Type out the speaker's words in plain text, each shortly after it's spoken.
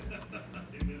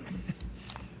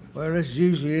Well, this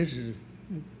is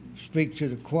speak to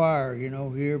the choir,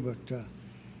 here, but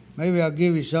maybe I'll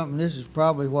give you something. This is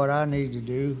probably what I need to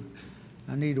do.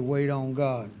 I need to wait on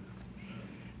God.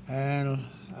 And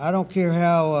I don't care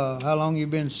how long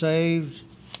you've been saved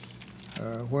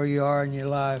or where you are in your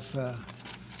life,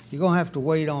 you're going to have to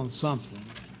wait on something.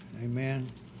 Amen.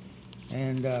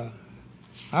 And I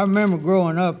remember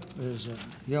growing up as a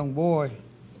young boy,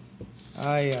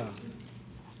 I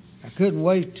couldn't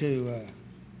wait to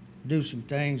do some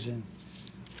things, and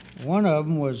one of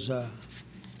them was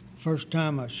first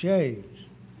time I shaved.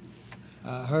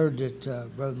 I heard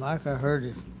that, Brother Mike, I heard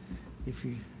that if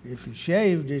you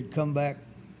shaved, it'd come back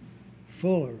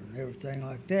fuller and everything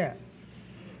like that.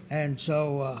 And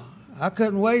so I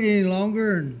couldn't wait any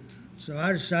longer, and so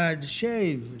I decided to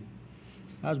shave.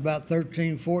 I was about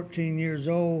 13, 14 years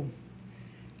old,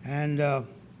 and I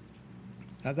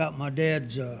got my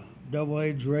dad's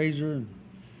double-edged razor and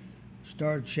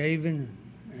started shaving,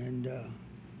 and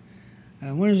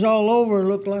when it was all over, it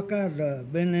looked like I'd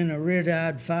been in a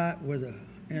red-eyed fight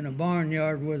in a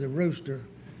barnyard with a rooster.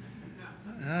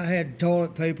 I had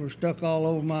toilet paper stuck all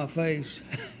over my face.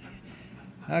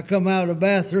 I come out of the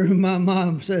bathroom, my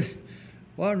mom said,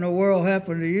 "What in the world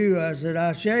happened to you?" I said,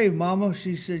 "I shaved, Mama."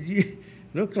 She said, "You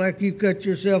look like you cut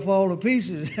yourself all to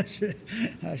pieces." I said,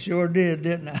 "I sure did,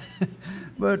 didn't I?"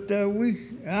 But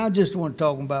I just want to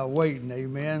talk about waiting,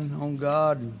 amen, on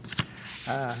God. And,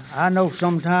 I know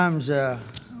sometimes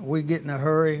we get in a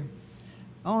hurry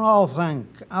on all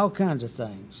kinds of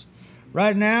things.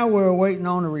 Right now, we're waiting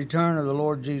on the return of the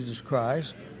Lord Jesus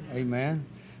Christ, amen.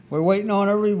 We're waiting on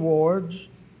our rewards.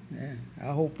 Yeah,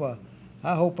 I hope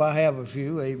I have a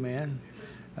few, amen.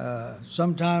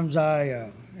 Sometimes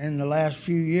in the last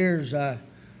few years,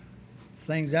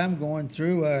 things I'm going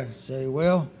through, I say,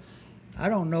 well, I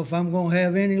don't know if I'm going to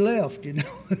have any left, I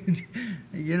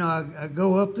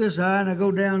go up this high and I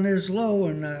go down this low,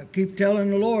 and I keep telling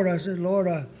the Lord, I said, "Lord,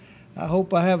 I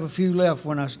hope I have a few left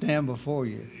when I stand before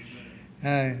you."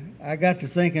 I got to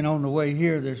thinking on the way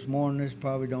here this morning, this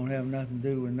probably don't have nothing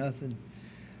to do with nothing,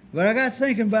 but I got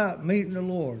thinking about meeting the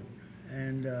Lord,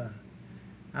 and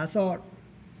I thought,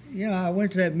 I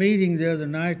went to that meeting the other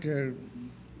night,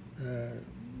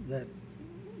 that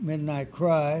midnight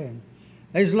cry, and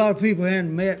there's a lot of people who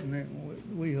hadn't met, and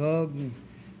we hugged, and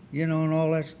and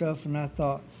all that stuff. And I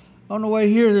thought, on the way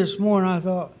here this morning, I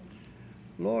thought,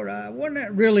 Lord, wouldn't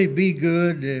that really be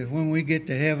good when we get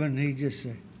to heaven? He just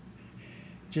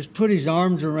put his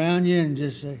arms around you and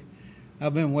just say,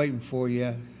 "I've been waiting for you.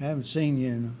 I haven't seen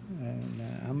you, and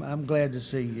I'm glad to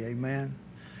see you." Amen.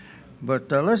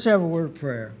 But let's have a word of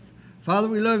prayer. Father,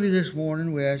 we love you this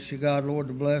morning. We ask you, God, Lord,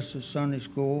 to bless the Sunday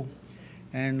school.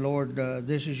 And Lord,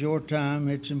 this is your time.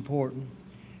 It's important.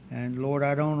 And Lord,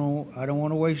 I don't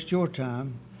want to waste your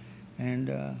time. And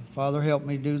Father, help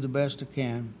me do the best I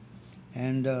can.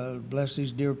 And bless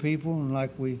these dear people. And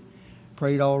like we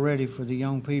prayed already for the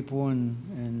young people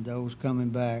and those coming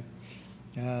back.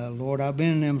 Lord, I've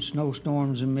been in them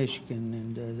snowstorms in Michigan,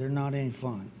 and they're not any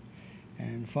fun.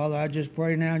 And Father, I just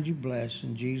pray now that you bless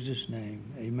in Jesus' name.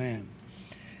 Amen.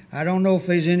 I don't know if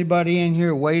there's anybody in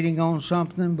here waiting on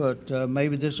something, but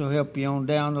maybe this will help you on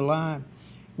down the line.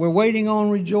 We're waiting on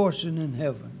rejoicing in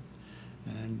heaven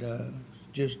and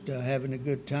just having a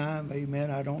good time.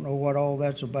 Amen. I don't know what all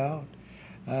that's about.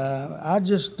 I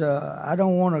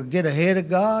don't want to get ahead of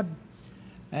God,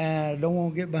 and I don't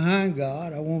want to get behind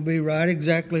God. I want to be right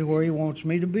exactly where he wants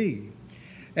me to be.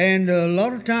 And a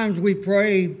lot of times we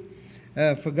pray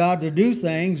for God to do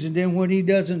things, and then when he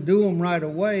doesn't do them right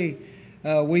away,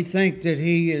 we think that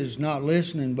he is not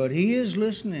listening, but he is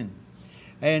listening.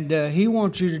 And he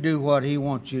wants you to do what he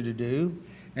wants you to do.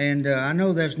 And I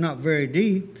know that's not very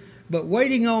deep, but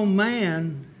waiting on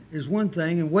man is one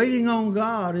thing, and waiting on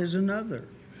God is another.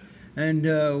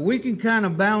 And we can kind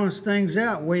of balance things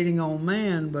out waiting on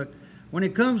man, but when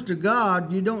it comes to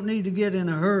God, you don't need to get in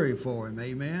a hurry for him.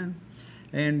 Amen.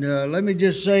 And let me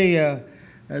just say,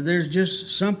 there's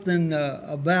just something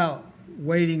about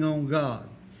waiting on God.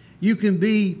 You can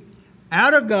be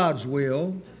out of God's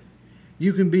will,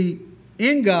 you can be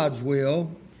in God's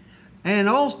will, and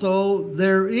also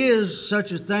there is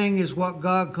such a thing as what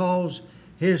God calls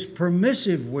his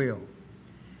permissive will.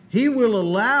 He will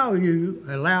allow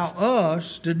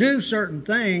us to do certain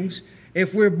things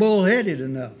if we're bullheaded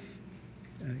enough.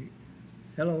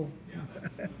 Hello?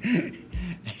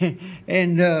 Yeah.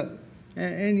 And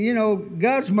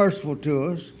God's merciful to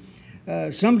us.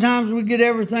 Sometimes we get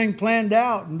everything planned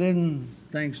out and then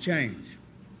things change.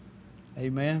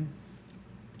 Amen.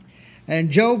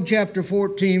 And Job chapter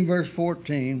 14, verse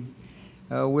 14,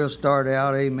 we'll start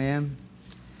out, amen.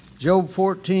 Job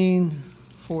 14,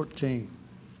 14.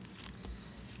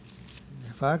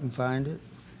 If I can find it.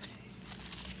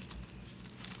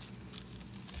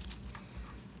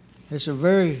 It's a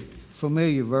very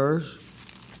familiar verse.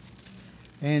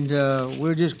 And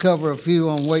we'll just cover a few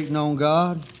on waiting on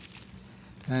God.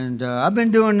 And I've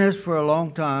been doing this for a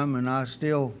long time, and I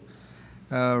still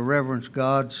reverence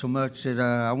God so much that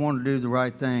I want to do the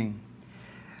right thing.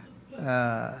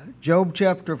 Job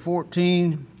chapter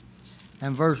 14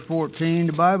 and verse 14,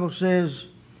 the Bible says,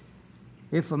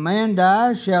 "If a man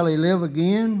dies, shall he live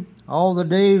again? All the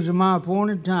days of my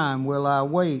appointed time will I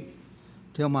wait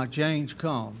till my change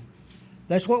come."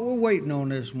 That's what we're waiting on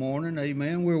this morning,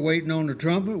 amen. We're waiting on the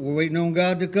trumpet. We're waiting on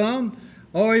God to come,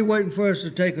 or He's waiting for us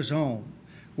to take us home.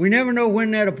 We never know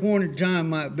when that appointed time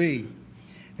might be.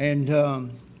 And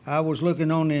I was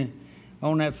looking on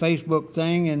that Facebook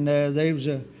thing, and there was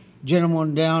a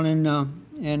gentleman down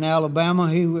in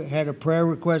Alabama. He had a prayer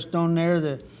request on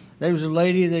there. There was a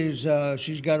lady.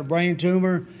 She's got a brain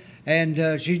tumor,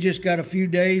 and she just got a few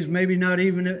days, maybe not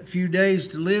even a few days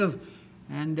to live.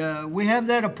 And we have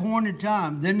that appointed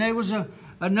time. Then there was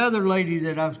another lady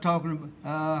that I was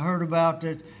heard about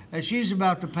that she's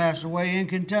about to pass away in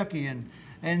Kentucky.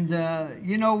 And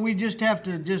we just have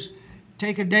to just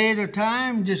take a day at a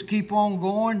time, just keep on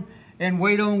going and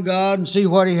wait on God and see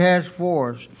what He has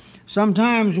for us.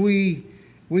 Sometimes we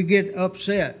get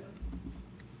upset.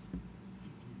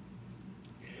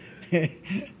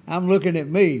 I'm looking at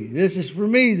me. This is for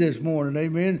me this morning,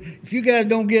 amen. If you guys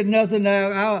don't get nothing,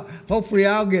 hopefully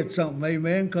I'll get something,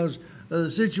 amen, because of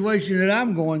the situation that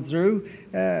I'm going through.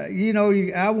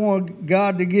 I want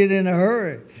God to get in a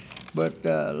hurry. But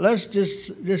let's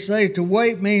just say to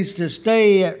wait means to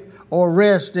stay or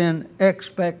rest in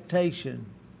expectation.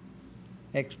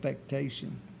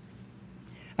 Expectation.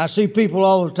 I see people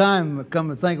all the time come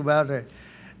to think about it.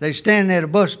 They stand at a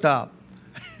bus stop.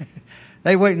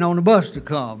 They waiting on the bus to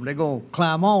come. They're going to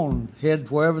climb on,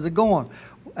 head wherever they're going.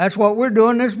 That's what we're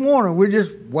doing this morning. We're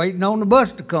just waiting on the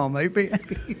bus to come. Amen.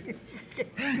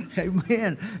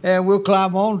 Amen. And we'll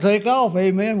climb on and take off.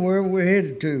 Amen. Wherever we're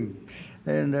headed to.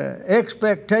 And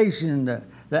expectation,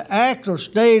 the act or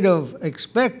state of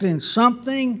expecting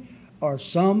something or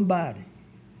somebody.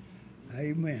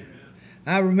 Amen.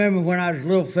 I remember when I was a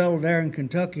little fellow there in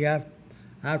Kentucky, I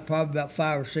was probably about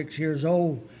 5 or 6 years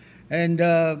old. And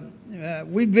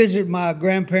we'd visit my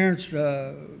grandparents,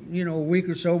 a week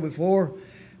or so before.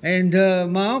 And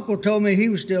my uncle told me he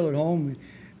was still at home.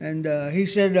 And he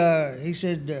said,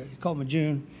 he called me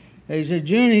June. He said,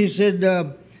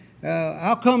 June,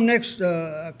 I'll come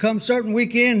come certain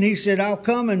weekend. He said, I'll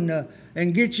come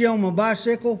and get you on my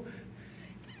bicycle.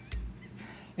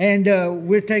 And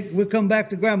we'll come back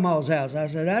to Grandma's house. I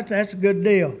said, that's a good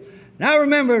deal. And I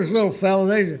remember as a little fellow,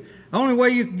 the only way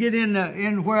you could get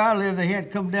in where I live, they had to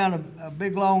come down a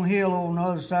big long hill on the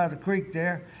other side of the creek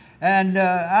there. And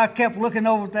I kept looking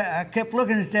over at that. I kept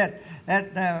looking at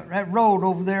that road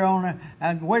over there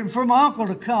and waiting for my uncle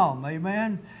to come.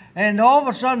 Amen. And all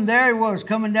of a sudden, there he was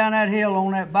coming down that hill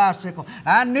on that bicycle.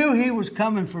 I knew he was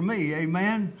coming for me.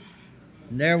 Amen.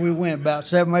 And there we went, about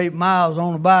 7 or 8 miles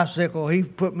on the bicycle. He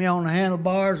put me on the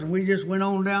handlebars, and we just went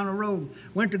on down the road.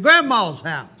 Went to Grandma's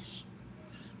house.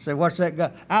 Say, what's that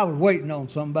guy? I was waiting on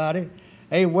somebody.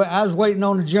 Hey, I was waiting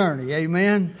on a journey.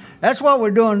 Amen. That's what we're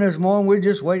doing this morning. We're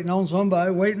just waiting on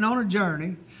somebody, waiting on a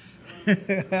journey.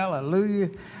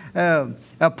 Hallelujah.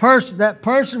 That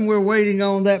person we're waiting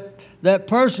on, that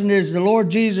person is the Lord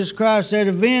Jesus Christ. That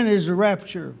event is the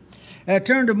rapture.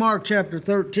 Turn to Mark chapter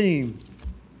 13.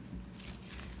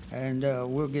 And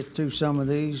we'll get through some of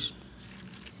these.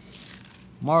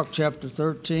 Mark chapter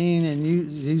 13, and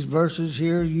these verses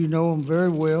here, you know them very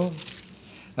well.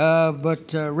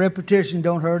 But repetition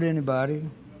don't hurt anybody.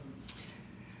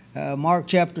 Mark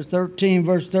chapter 13,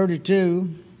 verse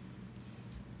 32.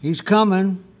 He's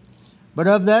coming, but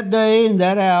of that day and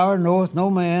that hour knoweth no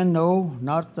man, no,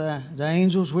 not the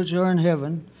angels which are in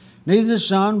heaven, neither the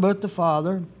Son, but the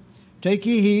Father. Take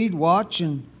ye heed, watch,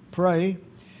 and pray,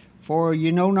 for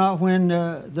you know not when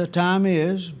the time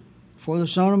is. For the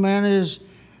Son of Man is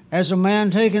as a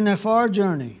man taking a far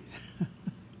journey.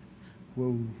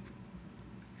 Whoa.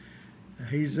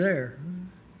 He's there.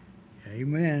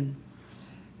 Amen.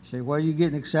 Say, why are you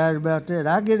getting excited about that?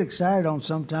 I get excited on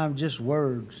sometimes just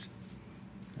words.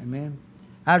 Amen.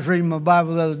 I was reading my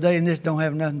Bible the other day, and this don't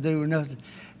have nothing to do with nothing.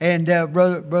 And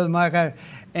Brother Mike,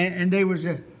 and there was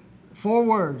 4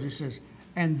 words. It says,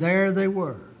 and there they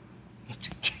were.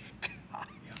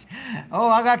 Oh,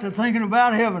 I got to thinking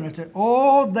about heaven. I said,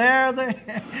 oh, there they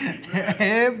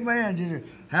Amen.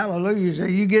 Hallelujah. So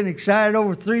you getting excited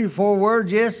over 3 or 4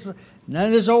 words? Yes. None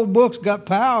of this old book's got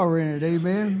power in it.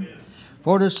 Amen.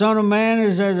 For the Son of Man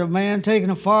is as a man taking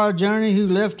a far journey, who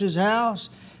left his house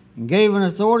and gave an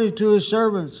authority to his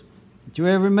servants, to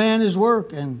every man his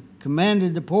work, and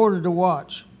commanded the porter to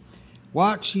watch.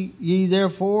 Watch ye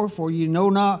therefore, for ye know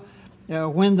not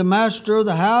when the master of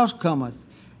the house cometh,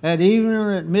 at evening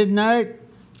or at midnight,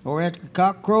 or at the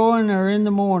cock crowing, or in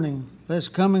the morning,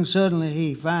 lest coming suddenly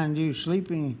he find you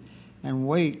sleeping. And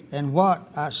wait. And what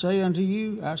I say unto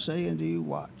you,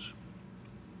 watch.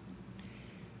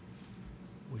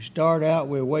 We start out,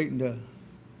 we're waiting to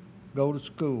go to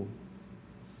school.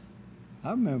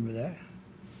 I remember that.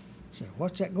 I said,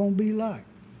 what's that going to be like?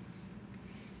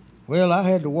 Well, I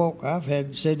had to walk,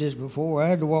 said this before, I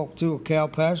had to walk through a cow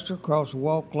pasture, cross a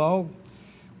walk log,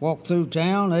 walk through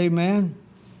town, amen,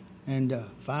 and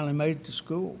finally made it to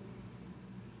school.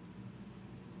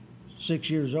 6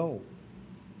 years old,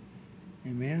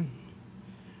 amen.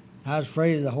 I was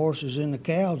afraid of the horses and the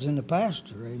cows in the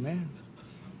pasture, amen.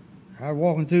 I was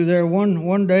walking through there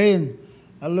one day, and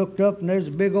I looked up, and there's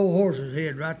a big old horse's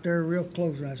head right there real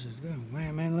close, and I said, oh,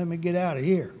 man, let me get out of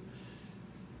here.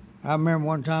 I remember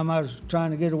one time I was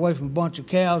trying to get away from a bunch of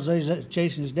cows. They was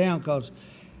chasing us down because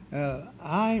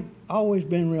I always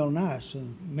been real nice.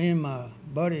 And me and my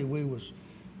buddy, we was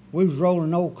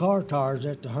rolling old car tires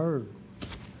at the herd.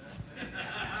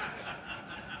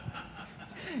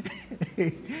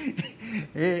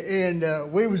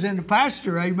 And we was in the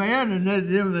pasture, amen. And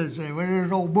them that say, well,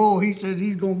 there's old bull. He says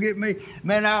he's gonna get me.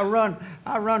 Man, I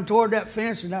run toward that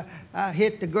fence, and I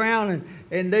hit the ground,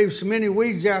 and there was so many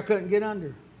weeds there I couldn't get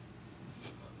under.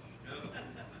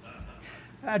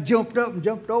 I jumped up and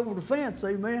jumped over the fence,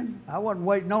 amen. I wasn't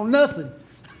waiting on nothing.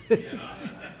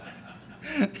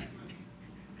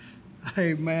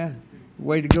 Amen.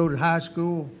 Way to go to high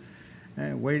school,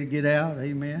 and way to get out,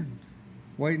 amen.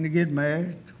 Waiting to get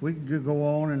married. We could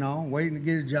go on and on, waiting to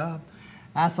get a job.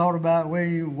 I thought about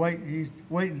when you waiting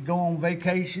to go on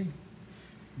vacation.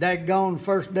 Daggone, the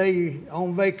first day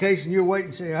on vacation, you're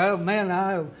waiting to say, oh man,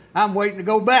 I'm waiting to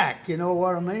go back. You know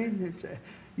what I mean?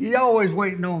 You're always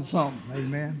waiting on something,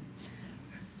 amen.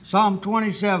 Psalm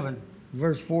 27,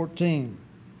 verse 14.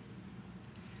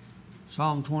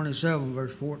 Psalm 27,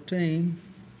 verse 14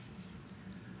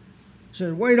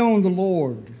 says, wait on the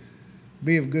Lord,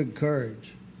 be of good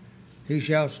courage. He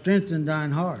shall strengthen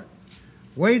thine heart.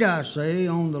 Wait, I say,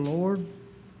 on the Lord.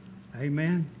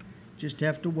 Amen. Just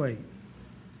have to wait.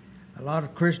 A lot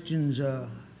of Christians,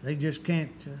 they just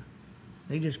can't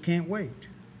wait.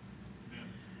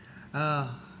 I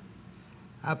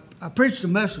preached a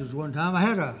message one time. I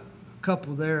had a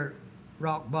couple there at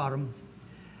Rock Bottom,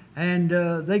 and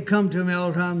they'd come to me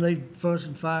all the time. They'd fuss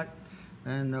and fight,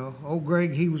 and old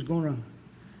Greg, he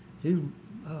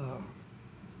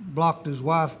blocked his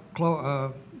wife,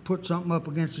 put something up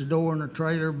against the door in the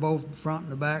trailer, both the front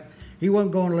and the back. He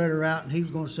wasn't going to let her out, and he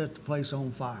was going to set the place on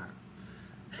fire.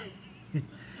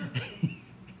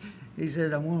 He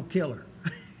said, I want to kill her.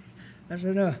 I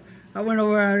said, I went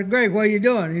over and I said, Greg, what are you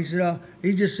doing? He said,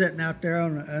 he's just sitting out there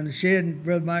on the shed, and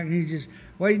Brother Mike, and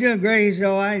what are you doing, Greg? He said,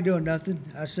 I ain't doing nothing.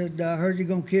 I said, I heard you're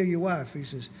going to kill your wife. He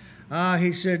says,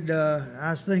 he said, I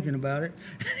was thinking about it.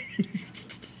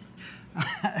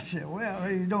 I said,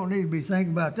 well, you don't need to be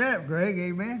thinking about that, Greg,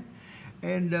 amen.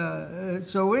 And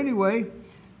so anyway,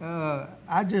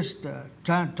 I just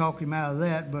trying to talk him out of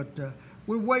that, but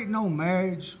we're waiting on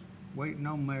marriage, waiting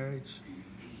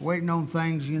on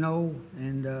things, you know,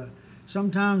 and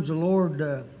sometimes the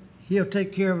Lord, He'll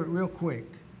take care of it real quick,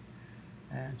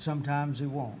 and sometimes He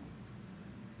won't,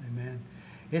 amen.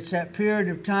 It's that period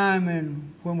of time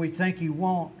and when we think He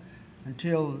won't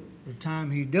until the time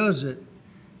He does it.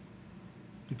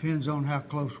 Depends on how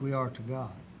close we are to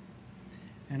God.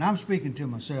 And I'm speaking to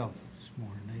myself this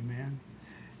morning, amen.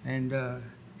 And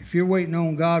if you're waiting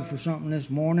on God for something this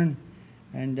morning,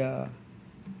 and,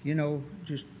 you know,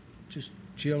 just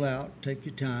chill out, take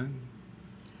your time.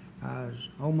 I was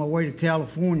on my way to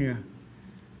California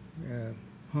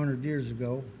 100 years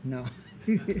ago, no,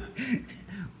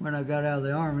 when I got out of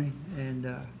the Army, and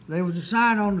there was a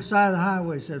sign on the side of the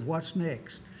highway that says, what's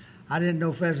next? I didn't know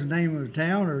if that's the name of the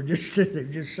town or just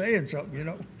saying something, you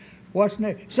know. What's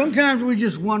next? Sometimes we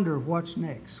just wonder what's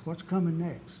next, what's coming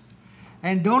next.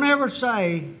 And don't ever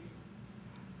say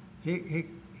it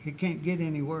can't get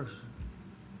any worse,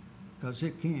 because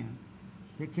it can.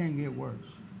 It can get worse.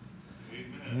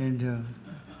 Amen. And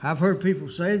I've heard people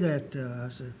say that. I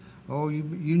said, oh, you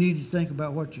need to think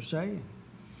about what you're saying.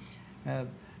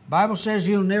 Bible says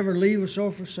He'll never leave us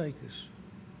or forsake us.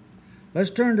 Let's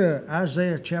turn to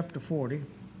Isaiah chapter 40,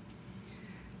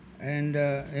 and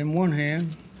in one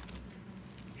hand,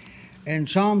 and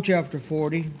Psalm chapter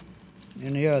 40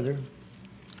 in the other.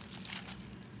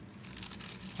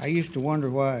 I used to wonder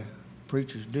why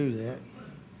preachers do that.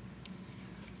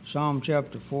 Psalm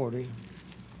chapter 40.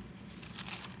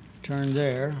 Turn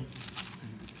there.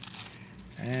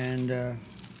 And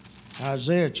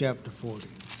Isaiah chapter 40.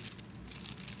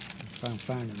 If I can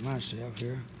find it myself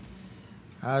here.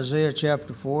 Isaiah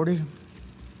chapter 40.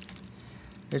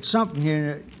 It's something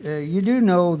here. You do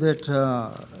know that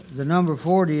the number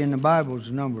 40 in the Bible is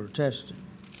the number of testing.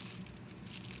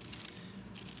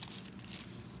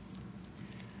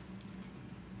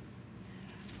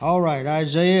 All right,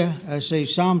 Isaiah,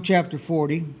 Psalm chapter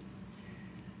 40,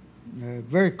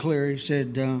 very clear. He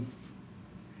said,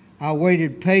 I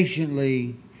waited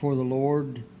patiently for the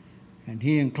Lord, and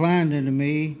he inclined unto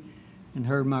me and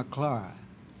heard my cry.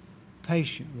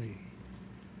 Patiently.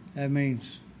 That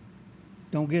means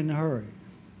don't get in a hurry.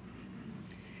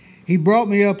 He brought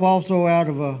me up also out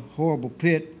of a horrible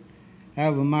pit,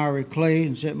 out of a miry clay,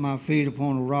 and set my feet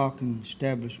upon a rock and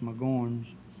established my goings.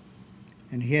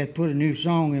 And he hath put a new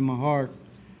song in my heart,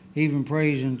 even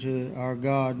praise unto our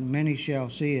God. Many shall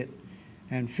see it,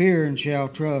 and fear, and shall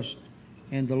trust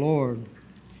in the Lord.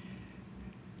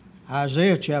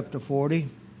 Isaiah chapter 40,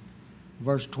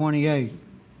 verse 28.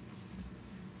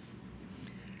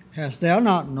 Hast thou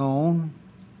not known,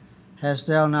 hast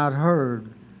thou not heard,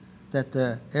 that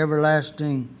the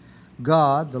everlasting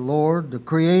God, the Lord, the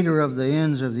creator of the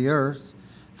ends of the earth,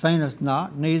 fainteth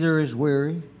not, neither is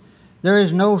weary. There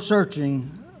is no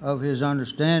searching of his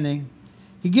understanding.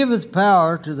 He giveth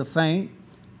power to the faint,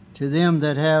 to them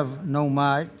that have no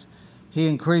might. He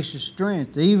increaseth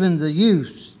strength. Even the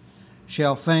youths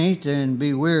shall faint and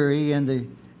be weary, and the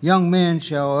young men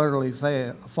shall utterly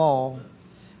fall.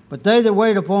 But they that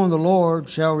wait upon the Lord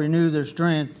shall renew their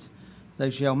strength.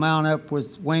 They shall mount up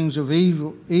with wings of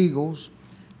eagles.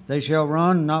 They shall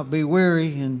run and not be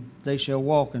weary, and they shall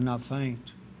walk and not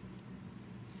faint.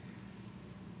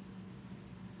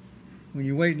 When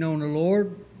you're waiting on the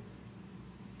Lord,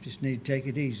 just need to take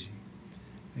it easy.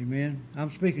 Amen.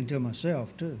 I'm speaking to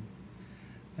myself too.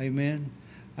 Amen.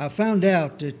 I found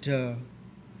out that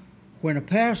when a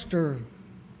pastor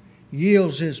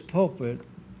yields his pulpit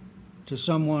to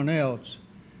someone else,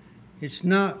 it's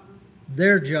not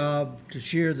their job to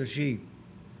shear the sheep.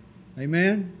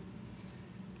 Amen.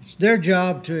 It's their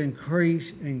job to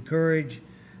encourage,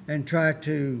 and try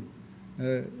to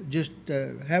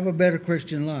have a better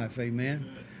Christian life, amen.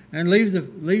 And leave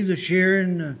the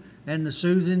shearing and the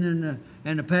soothing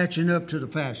and the patching up to the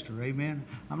pastor, amen.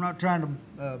 I'm not trying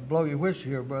to blow your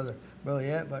whistle here, brother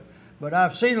yet, but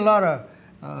I've seen a lot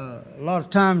of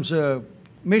times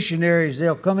missionaries,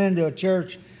 they'll come into a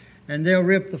church and they'll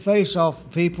rip the face off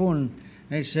of people, and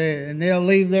they'll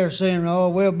leave there saying, "Oh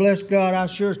well, bless God, I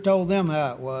sure told them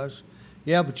how it was."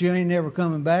 Yeah, but you ain't never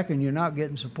coming back, and you're not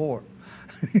getting support.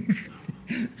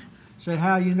 Say,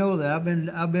 how you know that?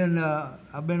 I've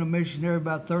been a missionary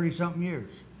about 30-something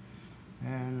years,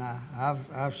 and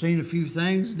I've seen a few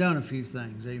things, done a few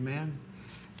things, amen.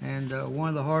 And one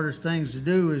of the hardest things to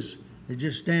do is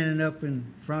just standing up in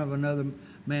front of another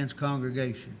man's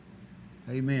congregation,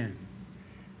 amen.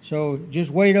 So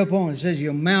just wait up on it. It says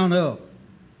you'll mount up,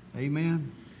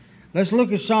 amen. Let's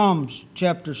look at Psalms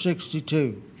chapter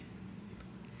 62.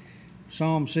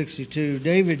 Psalm 62.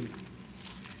 David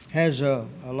has a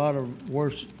lot of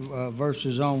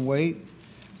verses on weight.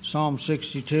 Psalm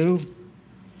 62,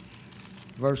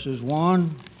 verses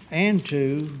 1 and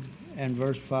 2, and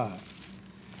verse 5.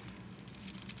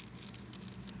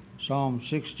 Psalm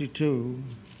 62,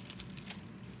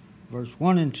 verse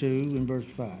 1 and 2, and verse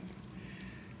 5.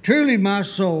 Truly my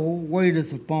soul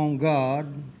waiteth upon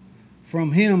God,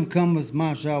 from him cometh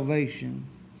my salvation.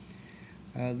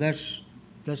 That's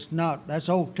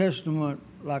Old Testament,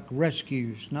 like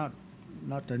rescues, not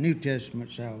the New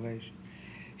Testament salvation.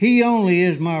 He only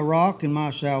is my rock and my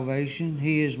salvation.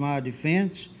 He is my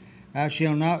defense. I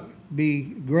shall not be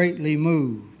greatly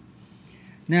moved.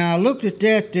 Now I looked at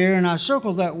that there, and I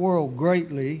circled that word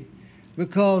greatly,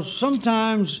 because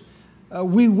sometimes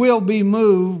we will be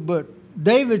moved, but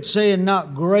David's saying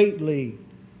not greatly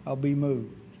I'll be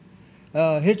moved.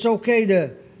 It's okay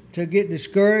to get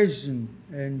discouraged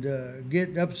and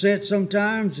get upset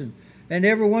sometimes, and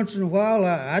every once in a while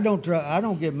I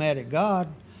don't get mad at God.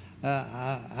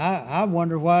 I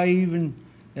wonder why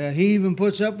he even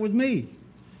puts up with me.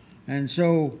 And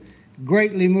so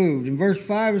greatly moved. In verse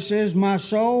 5 it says, my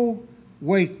soul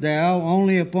wait thou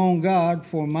only upon God,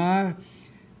 for my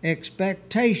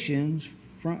expectations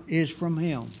is from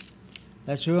him.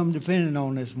 That's who I'm depending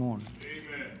on this morning.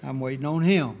 Amen. I'm waiting on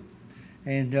him.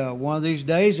 And one of these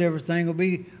days, everything will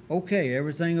be okay.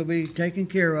 Everything will be taken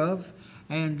care of.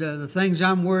 And the things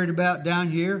I'm worried about down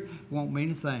here won't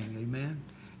mean a thing. Amen.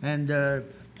 And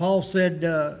Paul said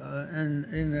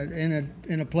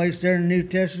in a place there in the New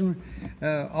Testament,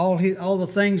 all the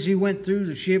things he went through,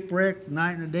 the shipwreck,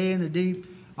 night and the day in the deep,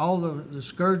 all the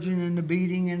scourging and the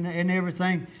beating and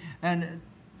everything, and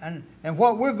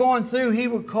what we're going through, he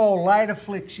would call light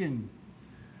affliction.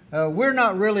 We're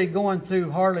not really going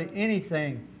through hardly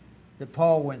anything that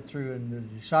Paul went through and the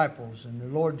disciples and the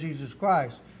Lord Jesus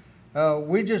Christ.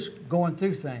 We're just going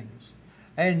through things.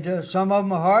 And some of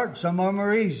them are hard, some of them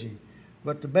are easy.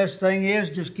 But the best thing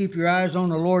is just keep your eyes on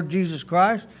the Lord Jesus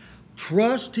Christ.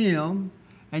 Trust Him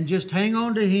and just hang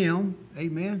on to Him.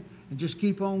 Amen. And just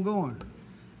keep on going.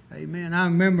 Amen. I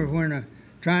remember when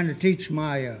trying to teach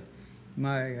my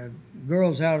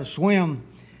girls how to swim.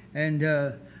 And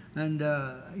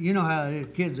you know how the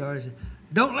kids are. They say,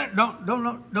 don't let go.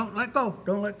 Don't let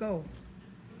go.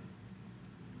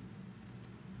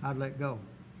 I'd let go.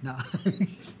 No.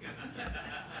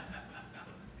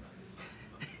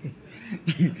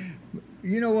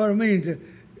 You know what I mean?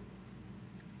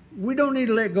 We don't need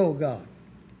to let go of God.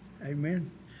 Amen.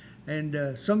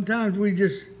 And sometimes we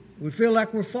feel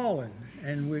like we're falling,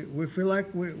 and we feel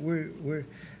like we're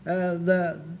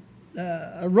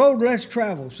a road less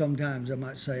traveled. Sometimes I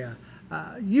might say,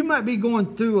 you might be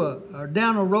going through or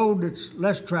down a road that's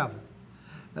less traveled,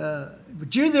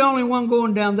 but you're the only one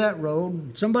going down that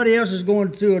road. Somebody else is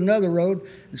going through another road,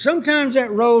 and sometimes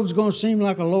that road's going to seem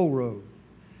like a low road.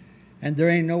 And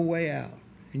there ain't no way out.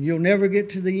 And you'll never get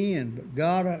to the end.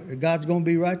 But God's going to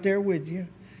be right there with you.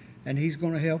 And He's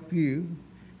going to help you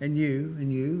and you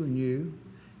and you and you.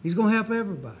 He's going to help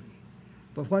everybody.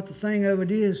 But what the thing of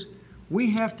it is, we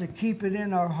have to keep it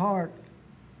in our heart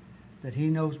that He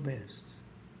knows best.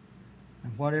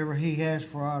 And whatever He has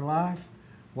for our life,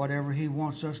 whatever He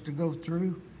wants us to go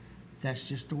through, that's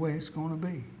just the way it's going to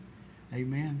be.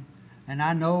 Amen. And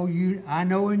I know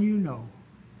and you know.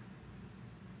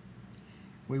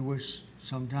 We wish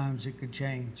sometimes it could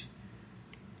change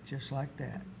just like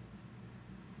that.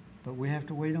 But we have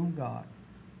to wait on God.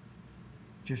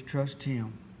 Just trust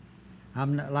Him.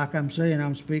 I'm not, like I'm saying,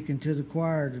 I'm speaking to the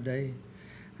choir today.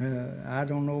 I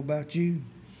don't know about you.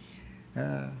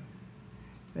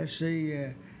 Let's see.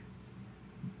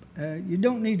 You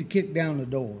don't need to kick down the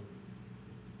door.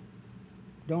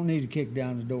 Don't need to kick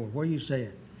down the door. Where you say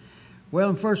it?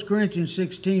 Well, in 1 Corinthians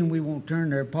 16, we won't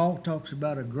turn there. Paul talks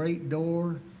about a great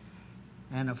door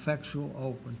and effectual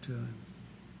open to Him.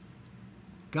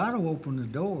 God will open the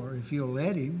door if you'll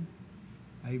let Him.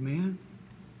 Amen.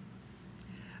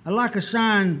 I like a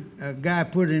sign a guy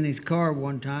put in his car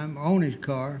one time, on his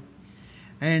car,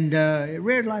 and it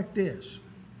read like this: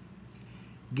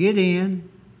 get in,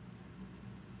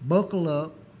 buckle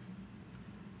up,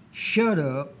 shut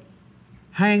up,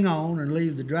 hang on, and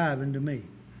leave the driving to me.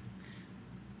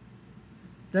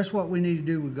 That's what we need to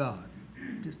do with God.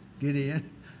 Just get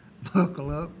in, buckle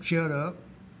up, shut up,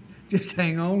 just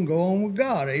hang on, go on with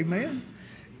God. Amen.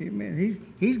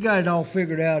 Amen. He's got it all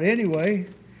figured out anyway.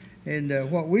 And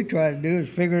what we try to do is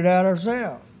figure it out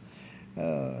ourselves.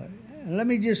 Let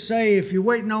me just say, if you're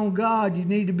waiting on God, you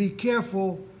need to be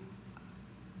careful.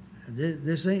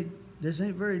 This ain't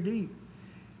very deep.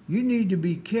 You need to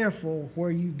be careful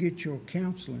where you get your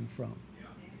counseling from.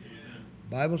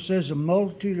 The Bible says a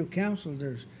multitude of counsel,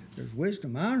 there's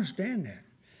wisdom. I understand that.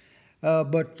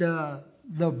 But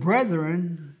the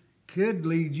brethren could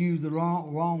lead you the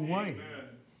wrong way.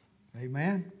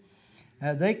 Amen.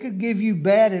 They could give you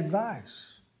bad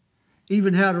advice.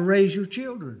 Even how to raise your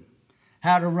children,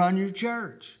 how to run your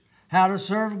church, how to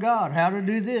serve God, how to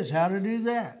do this, how to do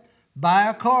that, buy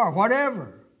a car,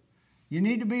 whatever. You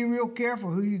need to be real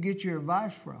careful who you get your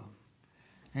advice from,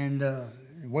 and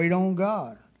wait on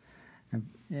God.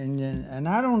 And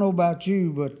I don't know about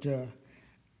you, but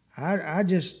I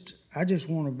just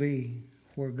want to be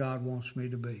where God wants me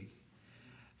to be.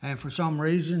 And for some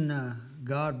reason,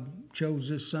 God chose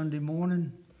this Sunday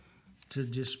morning to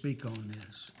just speak on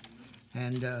this.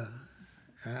 And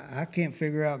I can't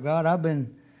figure out God. I've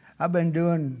been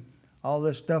doing all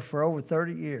this stuff for over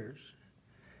 30 years.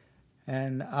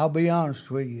 And I'll be honest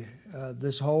with you,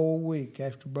 this whole week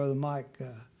after Brother Mike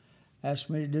asked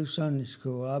me to do Sunday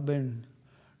school, I've been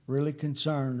really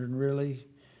concerned and really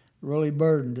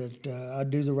burdened that I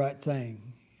do the right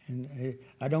thing. And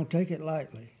I don't take it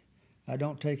lightly. I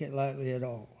don't take it lightly at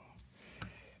all.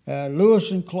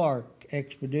 Lewis and Clark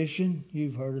expedition,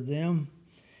 you've heard of them,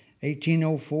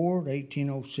 1804 to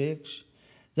 1806.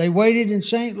 They waited in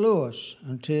St. Louis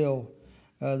until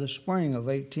the spring of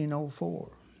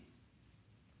 1804.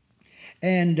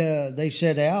 And they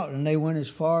set out and they went as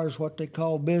far as what they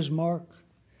call Bismarck,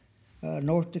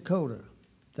 North Dakota,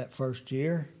 that first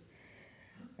year.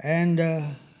 And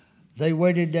they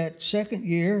waited that second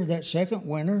year, that second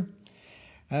winter,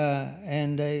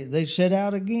 and they set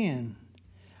out again.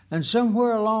 And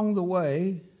somewhere along the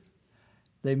way,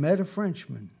 they met a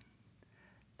Frenchman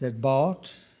that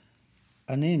bought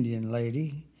an Indian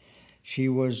lady. She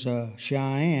was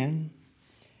Cheyenne,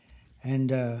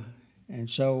 and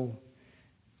so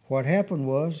what happened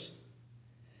was,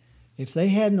 if they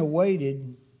hadn't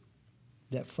waited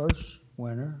that first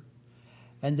winter,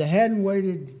 and they hadn't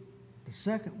waited the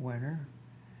second winter,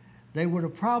 they would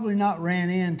have probably not ran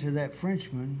into that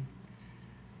Frenchman,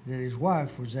 that his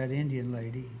wife was that Indian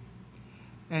lady.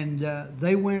 And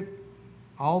they went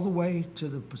all the way to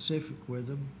the Pacific with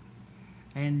them.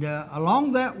 And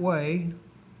along that way,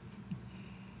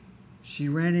 she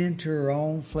ran into her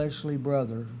own fleshly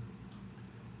brother,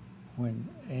 and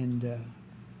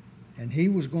he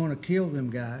was going to kill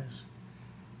them guys.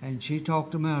 And she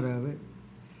talked him out of it.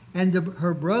 And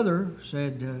her brother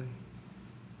said,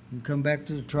 you come back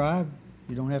to the tribe.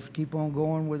 You don't have to keep on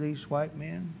going with these white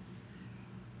men.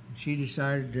 And she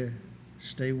decided to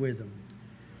stay with them.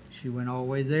 She went all the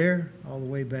way there, all the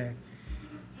way back.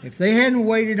 If they hadn't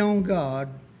waited on God,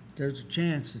 there's a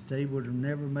chance that they would have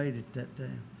never made it that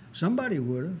time. Somebody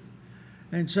would have.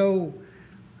 And so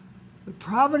the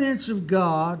providence of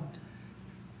God,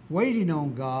 waiting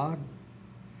on God,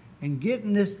 and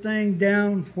getting this thing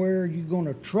down where you're going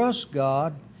to trust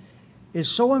God is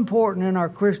so important in our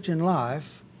Christian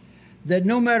life that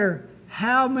no matter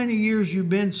how many years you've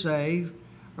been saved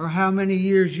or how many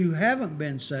years you haven't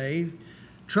been saved,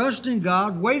 trusting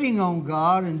God, waiting on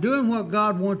God, and doing what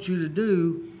God wants you to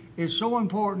do is so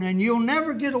important, and you'll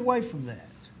never get away from that.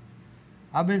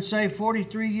 I've been saved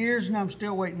 43 years and I'm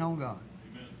still waiting on God.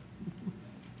 Amen.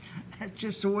 That's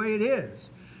just the way it is.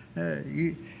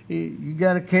 You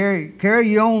got to carry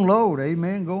your own load.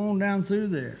 Amen. Go on down through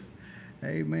there.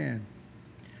 Amen.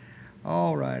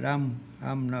 All right. I'm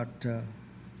not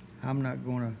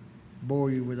going to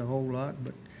bore you with a whole lot,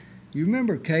 but you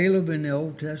remember Caleb in the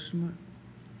Old Testament?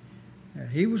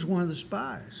 He was one of the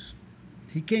spies.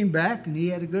 He came back and he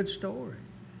had a good story.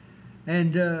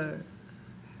 And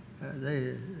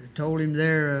they told him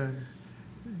there.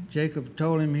 Jacob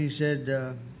told him. He said.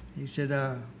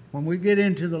 When we get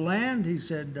into the land, he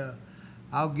said,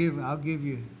 I'll give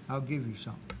you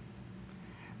something.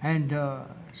 And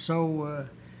so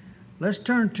let's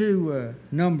turn to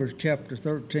Numbers chapter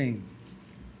 13.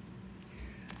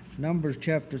 Numbers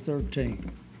chapter 13.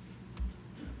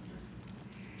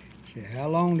 How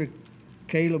long did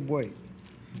Caleb wait?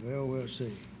 Well, we'll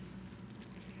see.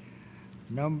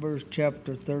 Numbers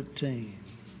chapter 13.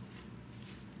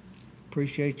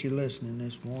 Appreciate you listening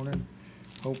this morning.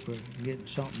 Hope we're getting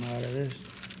something out of this.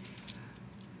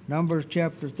 Numbers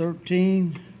chapter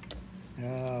 13,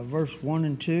 verse 1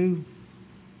 and 2.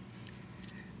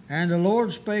 And the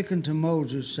Lord spake unto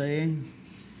Moses, saying,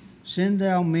 Send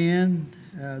thou men,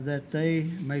 that they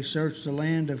may search the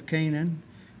land of Canaan,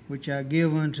 which I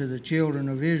give unto the children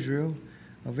of Israel.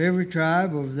 Of every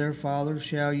tribe of their fathers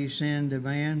shall ye send a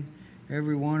man,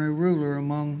 every one a ruler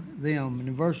among them. And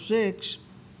in verse 6,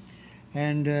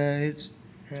 and the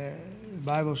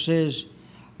Bible says,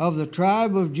 of the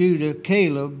tribe of Judah,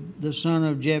 Caleb, the son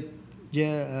of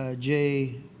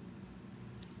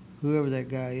whoever that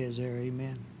guy is there,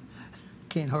 amen.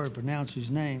 Can't hardly pronounce his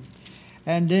name.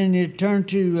 And then you turn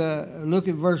to look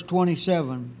at verse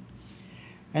 27.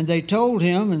 And they told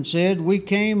him and said, We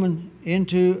came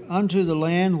unto the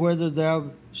land whither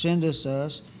thou sendest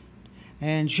us,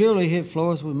 and surely it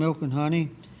floweth with milk and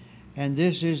honey, and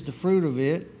this is the fruit of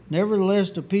it.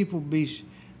 Nevertheless, the people be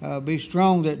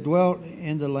strong that dwelt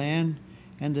in the land,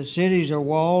 and the cities are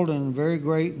walled and very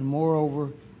great, and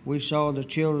moreover we saw the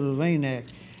children of Anak.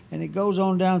 And it goes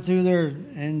on down through there,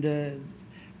 and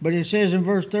but it says in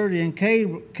verse 30, and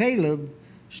Caleb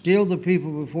stilled the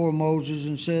people before Moses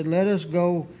and said, Let us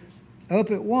go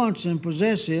up at once and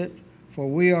possess it, for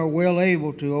we are well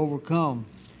able to overcome.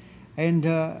 And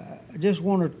I just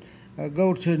want to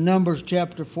go to Numbers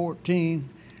chapter 14,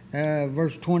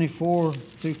 verse 24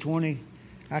 through 20.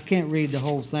 I can't read the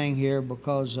whole thing here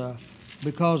because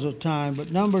of time,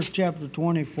 but Numbers chapter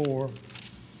 24,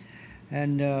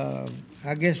 and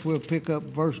I guess we'll pick up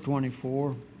verse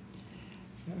 24.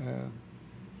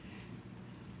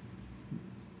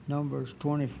 Numbers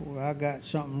 24. I got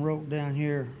something wrote down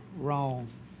here wrong.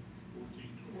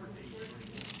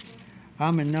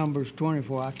 I'm in Numbers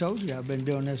 24. I told you I've been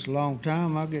doing this a long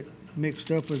time. I get mixed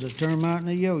up as a termite and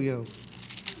a yo-yo.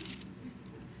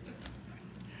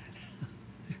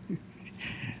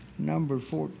 Numbers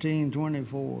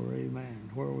 14:24. Amen.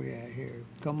 Where are we at here?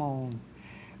 Come on.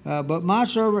 But my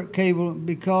servant Caleb,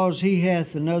 because he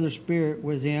hath another spirit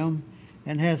with him,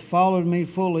 and hath followed me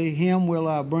fully, him will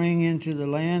I bring into the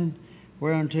land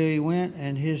whereunto he went,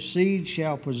 and his seed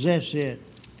shall possess it.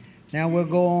 Now we'll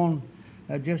go on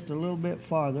just a little bit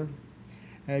farther.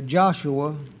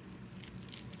 Joshua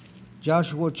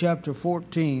chapter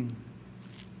 14.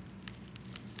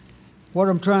 What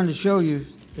I'm trying to show you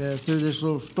through this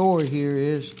little story here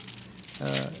is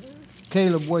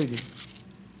Caleb waited.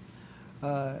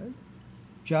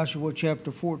 Joshua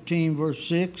chapter 14, verse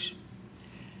 6.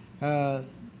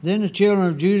 Then the children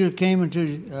of Judah came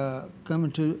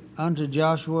unto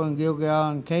Joshua and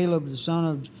Gilgal, and Caleb the son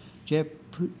of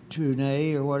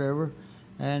Jephunneh, or whatever,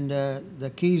 and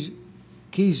the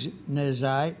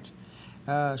Kenizzite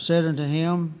said unto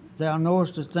him, Thou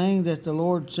knowest the thing that the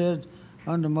Lord said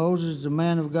unto Moses, the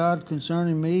man of God,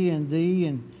 concerning me and thee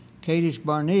in Kadesh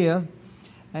Barnea.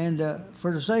 And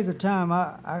for the sake of time,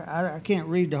 I can't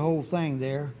read the whole thing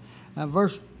there.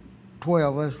 Verse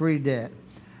 12, let's read that.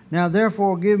 Now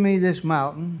therefore give me this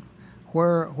mountain,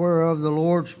 whereof the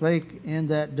Lord spake in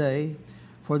that day,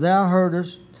 for thou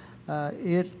heardest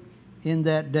it in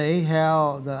that day,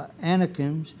 how the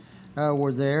Anakims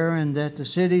were there, and that the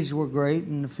cities were great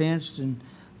and fenced, and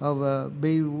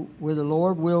be with the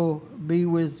Lord will be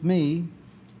with me,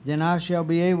 then I shall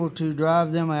be able to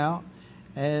drive them out,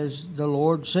 as the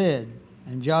Lord said.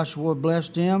 And Joshua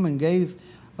blessed him and gave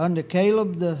unto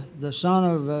Caleb the son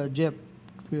of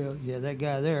that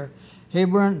guy there,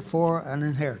 Hebron for an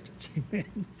inheritance.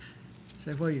 Amen.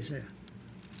 Say, what do you say?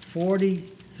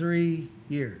 43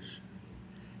 years.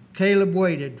 Caleb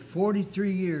waited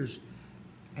 43 years,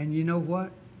 and you know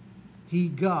what? He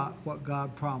got what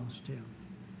God promised him.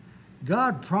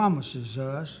 God promises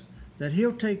us that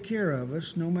He'll take care of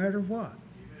us no matter what.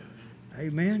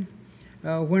 Amen.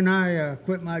 When I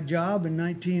quit my job in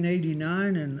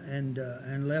 1989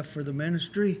 and left for the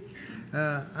ministry,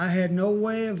 I had no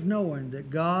way of knowing that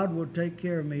God would take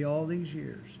care of me all these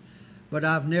years. But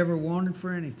I've never wanted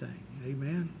for anything.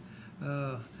 Amen.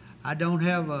 I don't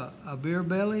have a beer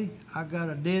belly. I got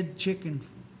a dead chicken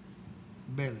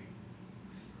belly.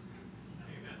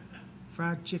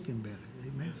 Fried chicken belly.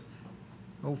 Amen.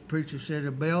 Old preacher said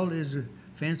a belt is a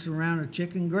fence around a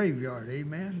chicken graveyard.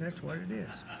 Amen. That's what it is.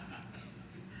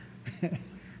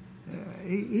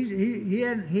 He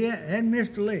hadn't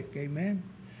missed a lick. Amen.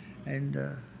 And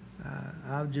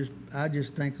I just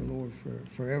thank the Lord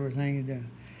for everything He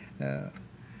done. The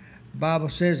Bible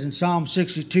says in Psalm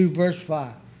 62 verse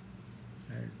 5.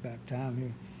 It's about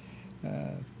time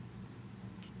here.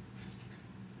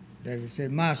 David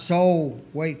said, My soul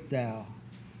wait thou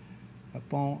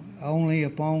only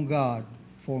upon God,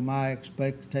 for my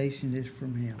expectation is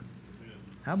from Him.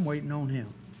 I'm waiting on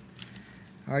Him.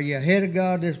 Are you ahead of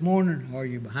God this morning? Or are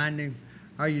you behind Him?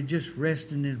 Are you just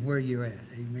resting in where you're at?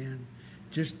 Amen.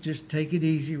 Just take it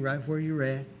easy right where you're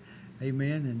at.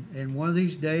 Amen. And one of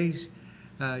these days,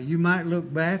 you might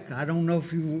look back. I don't know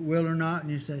if you will or not,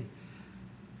 and you say,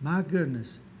 my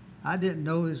goodness, I didn't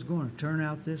know it was going to turn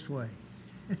out this way.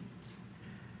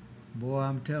 Boy,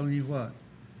 I'm telling you what.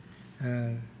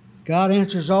 God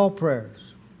answers all prayers.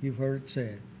 You've heard it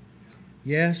said.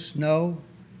 Yes, no,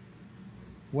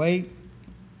 wait,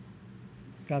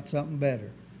 got something better.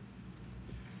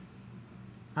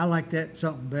 I like that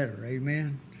something better.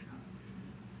 Amen.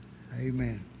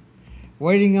 Amen.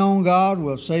 Waiting on God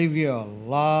will save you a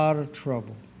lot of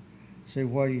trouble. See,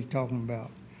 what are you talking about?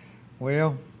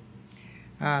 Well,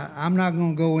 I'm not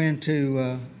going to go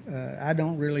into, I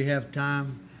don't really have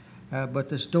time, but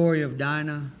the story of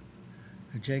Dinah,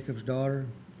 Jacob's daughter,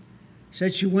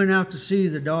 said she went out to see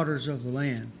the daughters of the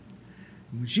land.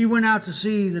 When she went out to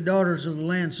see the daughters of the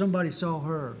land, somebody saw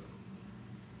her.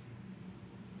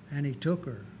 And he took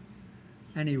her.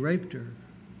 And he raped her.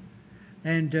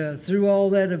 And through all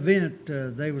that event,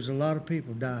 there was a lot of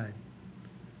people died.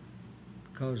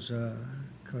 Because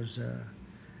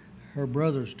her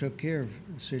brothers took care of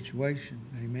the situation.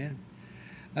 Amen.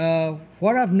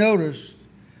 What I've noticed,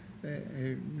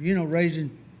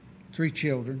 raising 3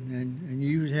 children, and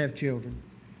you have children,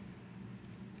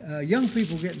 young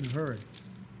people get in a hurry.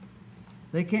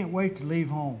 They can't wait to leave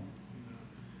home,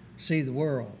 see the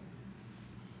world,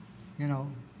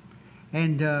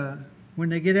 And when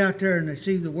they get out there and they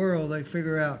see the world, they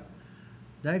figure out,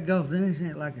 that golf this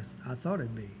ain't like I thought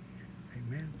it'd be.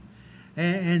 Amen.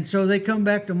 And so they come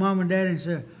back to mom and dad and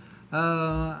say,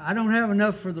 I don't have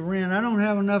enough for the rent. I don't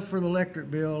have enough for the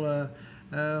electric bill.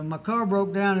 My car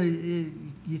broke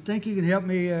down. You think you can help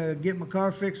me get my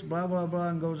car fixed? Blah, blah, blah,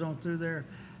 and goes on through there.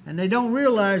 And they don't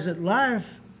realize that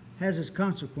life has its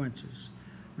consequences.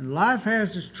 And life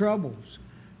has its troubles.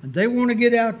 And they want to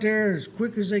get out there as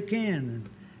quick as they can.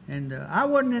 And I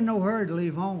wasn't in no hurry to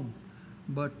leave home.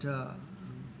 But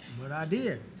but I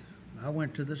did. I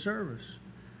went to the service.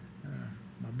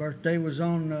 My birthday was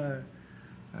on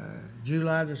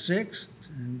July the 6th,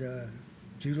 and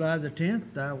July the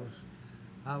 10th,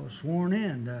 I was sworn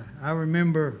in. I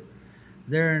remember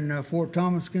there in Fort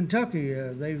Thomas, Kentucky,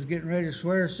 they was getting ready to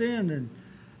swear us in,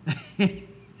 and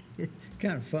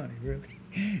kind of funny, really.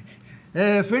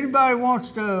 If anybody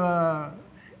wants to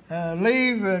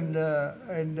leave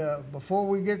and before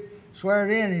we get swear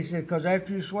in, he said, because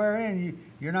after you swear in,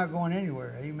 you're not going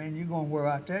anywhere. Amen. You're going where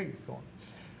I tell you you're going.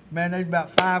 Man, there's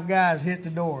about 5 guys hit the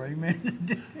door.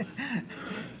 Amen.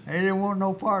 They didn't want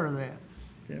no part of that.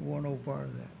 Didn't want no part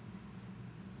of that.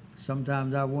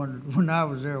 Sometimes I wondered when I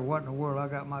was there, what in the world I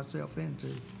got myself into.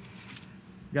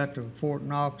 Got to Fort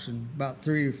Knox, and about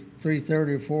 3:30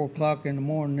 or 4 o'clock in the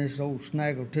morning, this old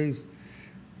snaggletooth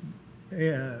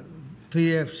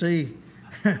PFC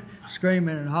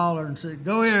screaming and hollering and said,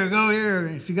 go here.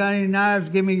 And if you got any knives,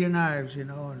 give me your knives, you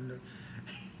know. And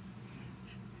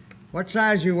what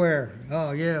size you wear?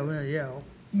 Oh, yeah.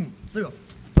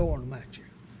 Throwing them at you.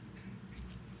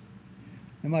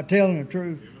 Am I telling the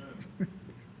truth?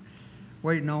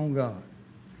 Waiting on God.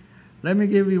 Let me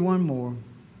give you one more.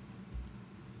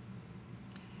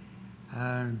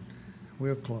 And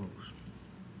we'll close.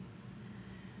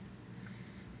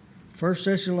 1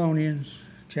 Thessalonians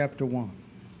chapter 1.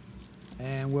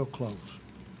 And we'll close.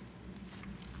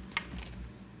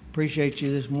 Appreciate you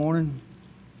this morning.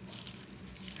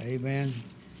 Amen.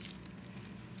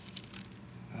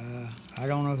 I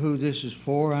don't know who this is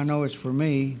for. I know it's for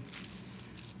me.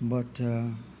 But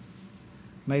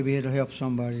maybe it'll help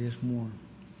somebody this morning.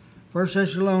 1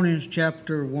 Thessalonians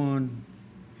chapter 1,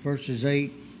 verses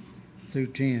 8 through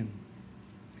 10.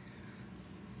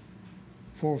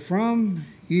 For from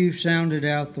you sounded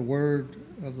out the word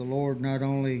of the Lord not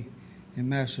only in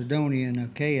Macedonia and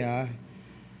Achaia,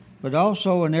 but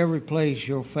also in every place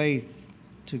your faith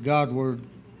to Godward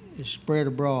is spread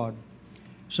abroad,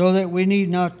 so that we need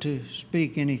not to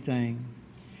speak anything.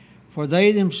 For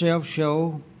they themselves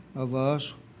show of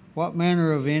us what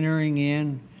manner of entering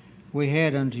in we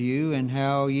had unto you, and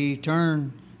how ye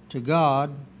turned to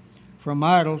God from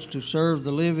idols to serve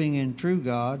the living and true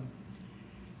God,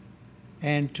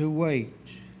 and to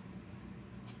wait.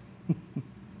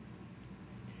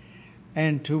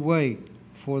 And to wait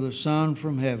for the Son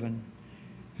from heaven,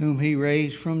 whom he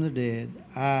raised from the dead,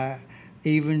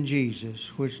 even Jesus,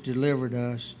 which delivered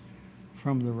us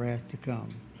from the wrath to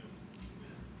come.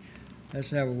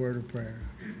 Let's have a word of prayer.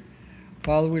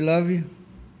 Father, we love you.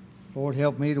 Lord,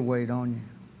 help me to wait on you.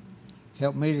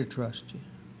 Help me to trust you.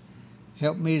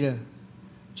 Help me to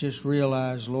just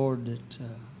realize, Lord, that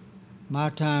my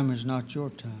time is not your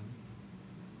time.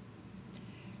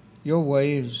 Your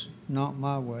way is not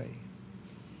my way.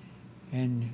 And